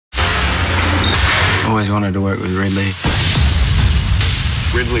Always wanted to work with Ridley.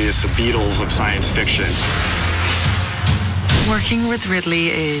 Ridley is the Beatles of science fiction. Working with Ridley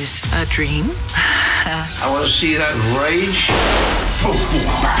is a dream. I want to see that rage.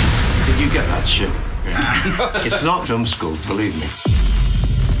 Did you get that shit? It's not film school, believe me.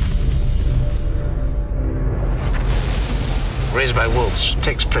 Raised by Wolves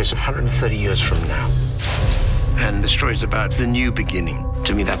takes place 130 years from now. And the story's about the new beginning.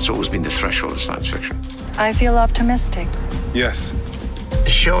 To me, that's always been the threshold of science fiction. I feel optimistic. Yes. The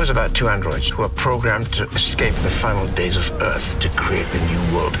show is about two androids who are programmed to escape the final days of Earth to create the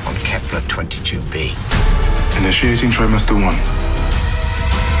new world on Kepler 22b. Initiating trimester 1.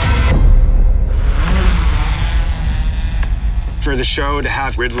 For the show to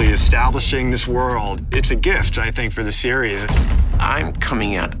have Ridley establishing this world, it's a gift, I think, for the series. I'm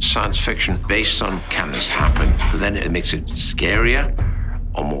coming at science fiction based on can this happen, but then it makes it scarier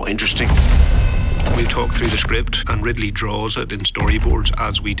or more interesting. We talk through the script and Ridley draws it in storyboards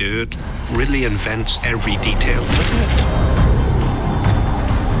as we do it. Ridley invents every detail.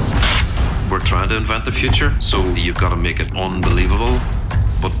 We're trying to invent the future, so you've got to make it unbelievable,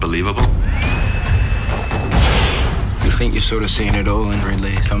 but believable. You think you've sort of seen it all, and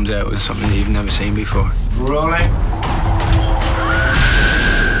Ridley comes out with something that you've never seen before. Rolling.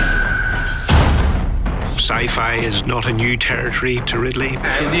 Sci-fi is not a new territory to Ridley.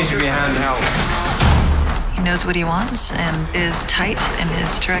 It needs to be handheld. He knows what he wants and is tight in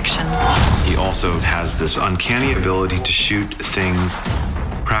his direction. He also has this uncanny ability to shoot things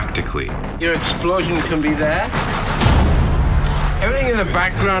practically. Your explosion can be there. Everything in the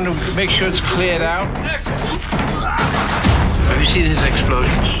background, make sure it's cleared out. Have you seen his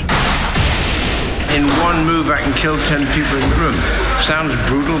explosions? In one move, I can kill 10 people in the room. Sounds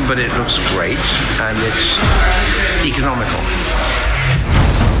brutal, but it looks great, and it's economical.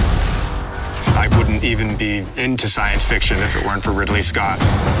 I wouldn't even be into science fiction if it weren't for Ridley Scott.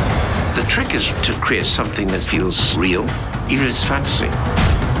 The trick is to create something that feels real, even if it's fantasy.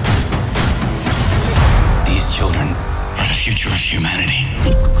 These children are the future of humanity.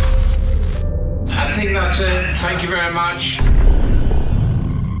 I think that's it. Thank you very much.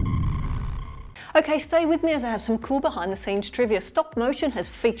 Okay, stay with me as I have some cool behind-the-scenes trivia. Stop motion has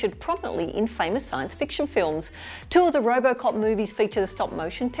featured prominently in famous science fiction films. 2 of the RoboCop movies feature the stop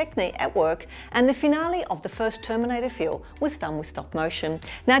motion technique at work, and the finale of the first Terminator film was done with stop motion.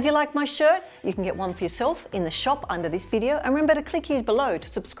 Now, do you like my shirt? You can get one for yourself in the shop under this video, and remember to click here below to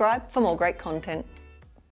subscribe for more great content.